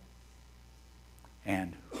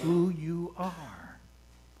 And who you are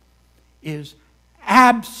is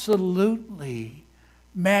absolutely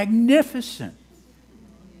magnificent.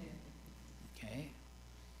 Okay?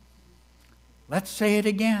 Let's say it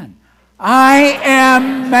again. I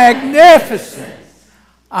am magnificent.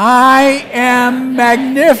 I am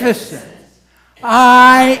magnificent.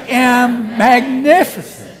 I am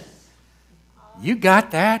magnificent. You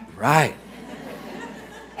got that right.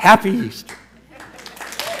 Happy Easter.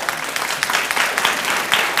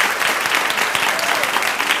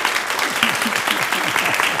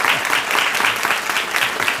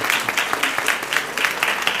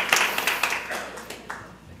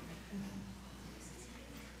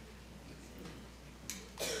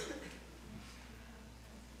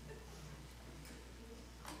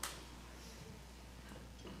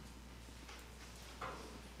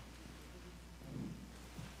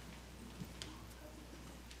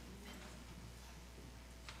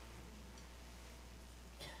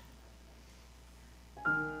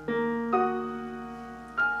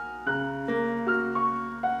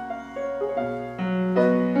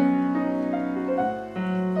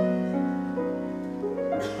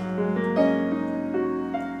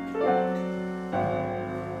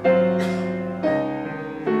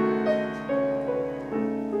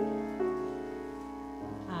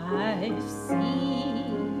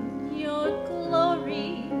 seen your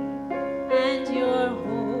glory and your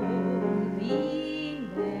holiness.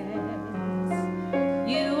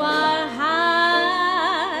 You are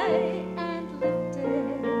high and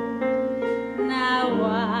lifted. Now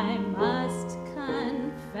I must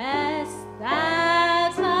confess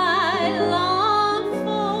that I long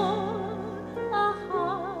for a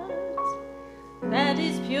heart that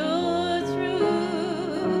is pure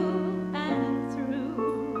through and through.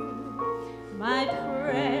 My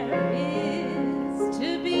prayer is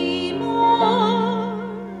to be more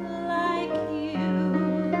like you.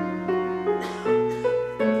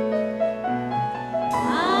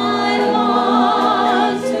 I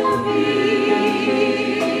long to be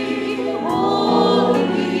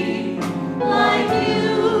holy like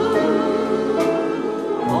you,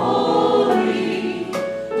 holy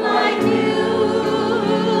like you,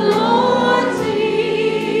 Lord Jesus.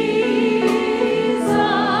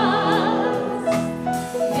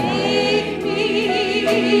 Make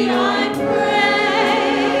me, I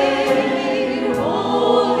pray,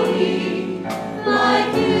 holy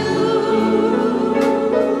like you,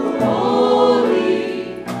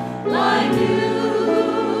 holy like you,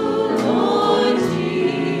 Lord Jesus.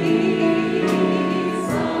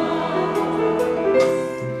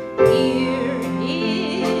 Here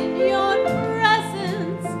in your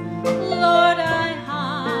presence, Lord, I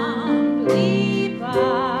humbly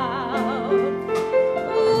bow.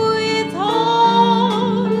 With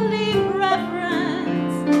holy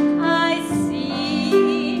reverence, I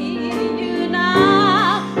see you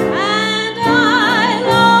now, and I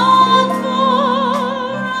long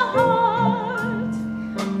for a heart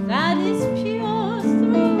that is pure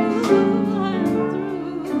through and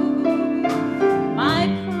through. My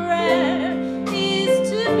prayer is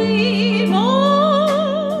to be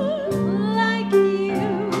more like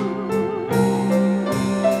you.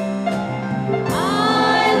 I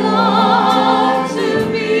long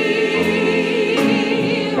to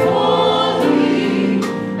be holy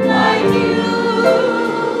like you,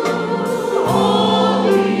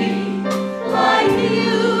 holy like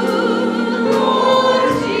you, Lord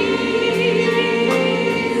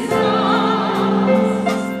Jesus.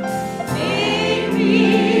 Make me,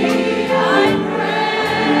 I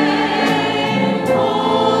pray,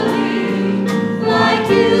 holy like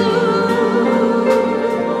you,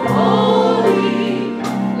 holy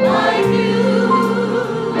like you,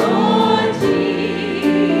 Lord Jesus.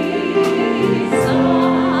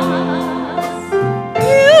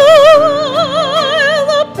 You are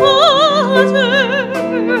the potter,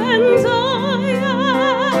 and I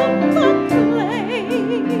am the clay.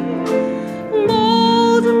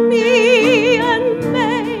 Mold me and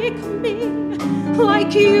make me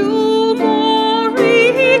like you more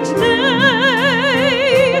each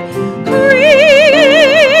day. Create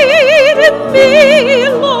in me,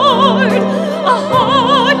 Lord, a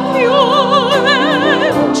heart pure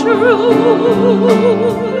and true.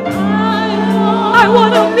 I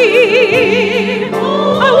want to be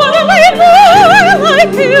more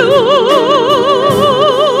like you.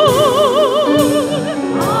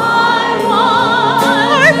 I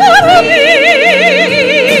want to be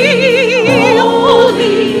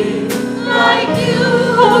holy like you,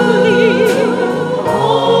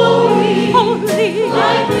 holy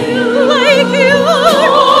like you,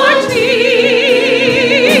 Lord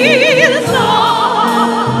Jesus.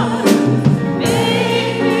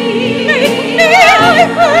 Make me, I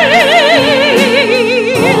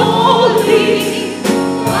pray, holy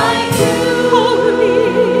like you, Lord Jesus.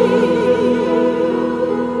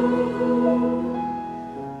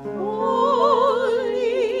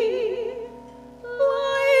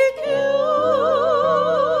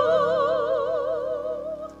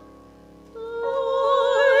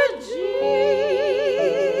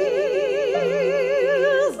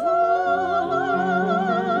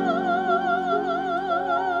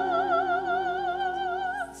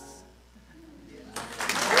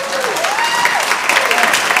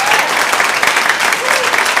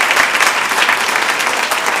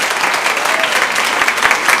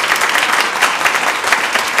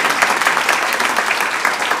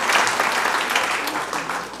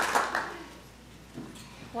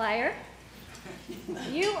 Choir,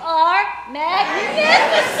 you are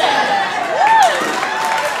magnificent!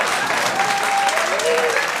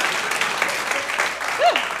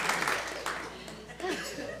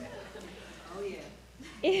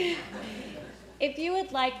 If you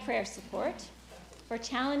would like prayer support for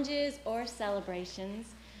challenges or celebrations,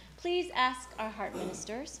 please ask our heart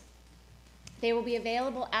ministers. They will be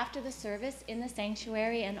available after the service in the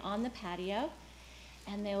sanctuary and on the patio,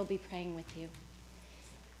 and they will be praying with you.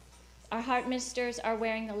 Our heart ministers are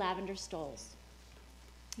wearing the lavender stoles.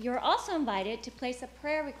 You're also invited to place a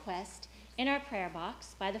prayer request in our prayer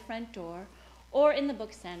box by the front door or in the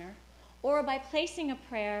book center, or by placing a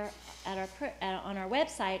prayer on our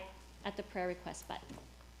website at the prayer request button.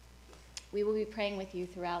 We will be praying with you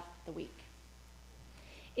throughout the week.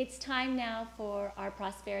 It's time now for our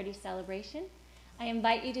prosperity celebration. I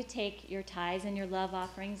invite you to take your tithes and your love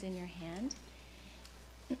offerings in your hand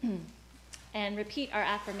and repeat our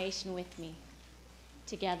affirmation with me.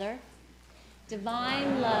 Together,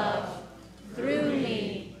 divine love through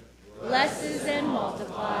me blesses and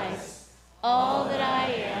multiplies all that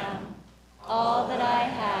I am, all that I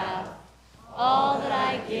have, all that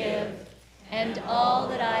I give, and all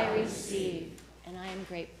that I receive. And I am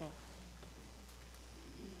grateful.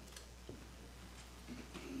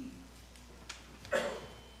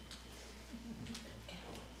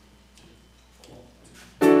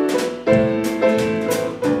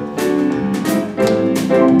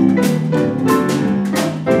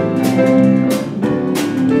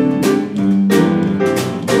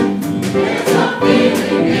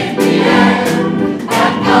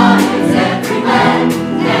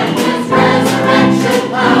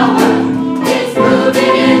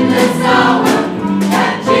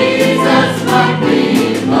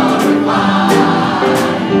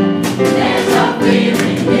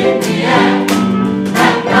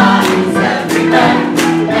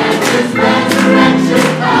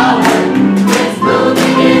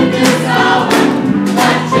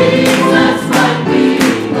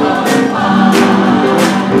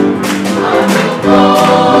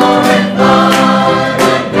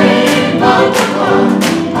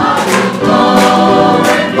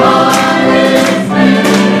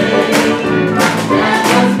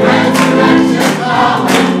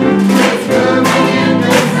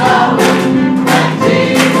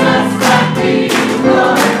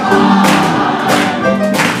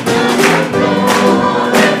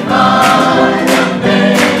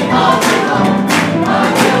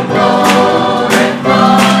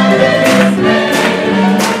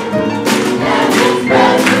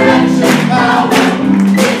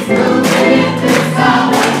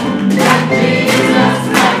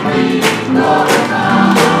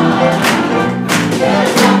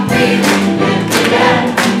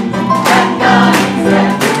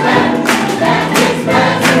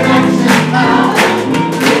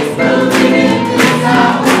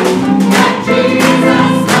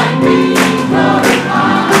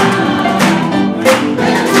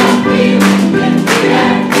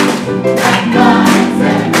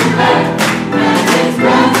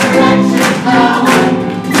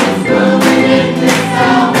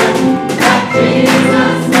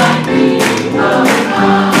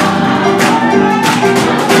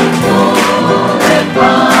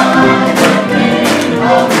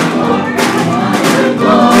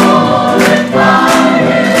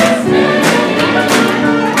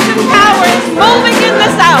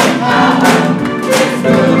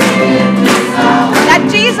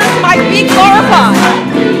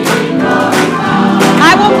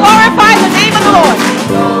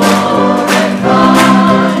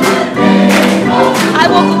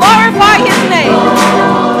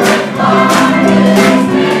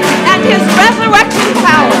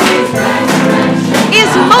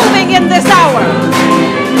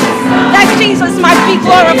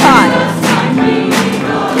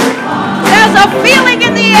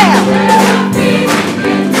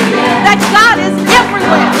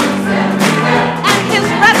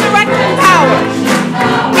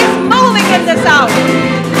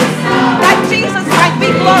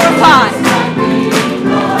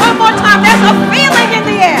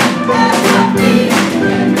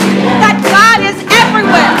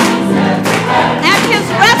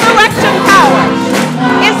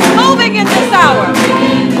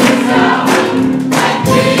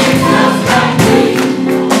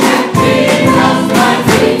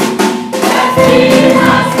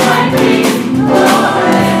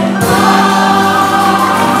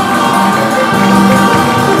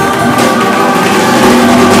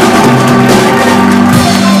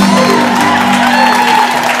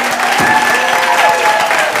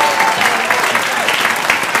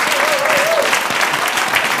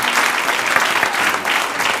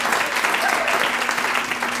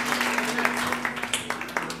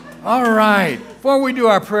 Before we do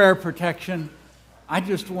our prayer of protection, I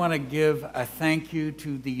just want to give a thank you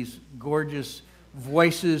to these gorgeous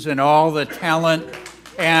voices and all the talent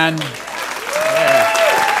and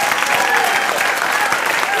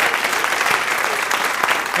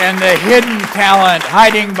the hidden talent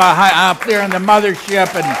hiding behind up there in the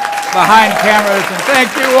mothership and behind cameras. And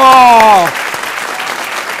thank you all.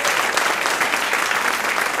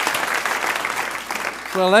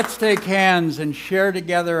 So let's take hands and share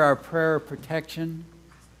together our prayer of protection.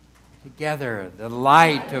 Together, the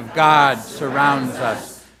light of God surrounds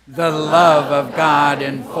us. The love of God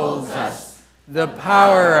enfolds us. The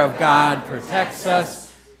power of God protects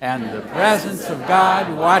us. And the presence of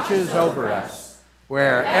God watches over us.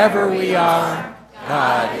 Wherever we are,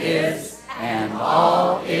 God is, and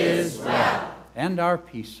all is well. And our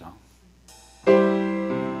peace song.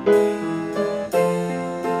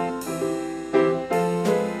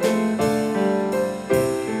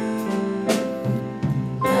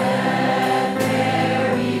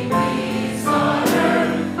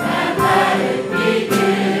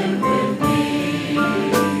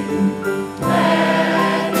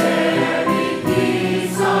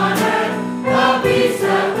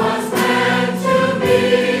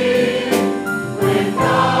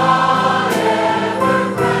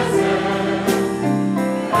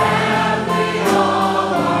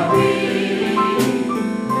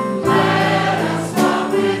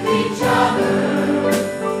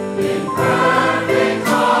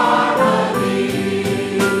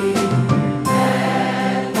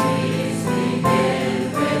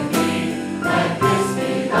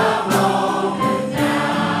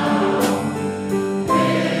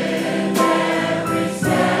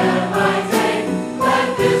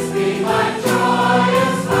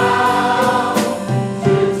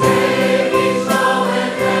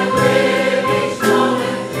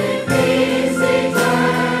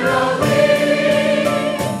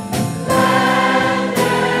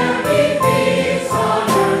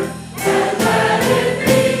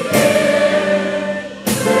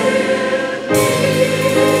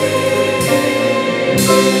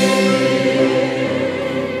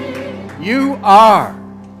 You are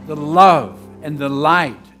the love and the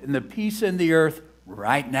light and the peace in the earth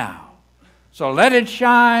right now. So let it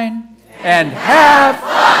shine and have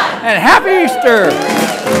fun and happy Easter.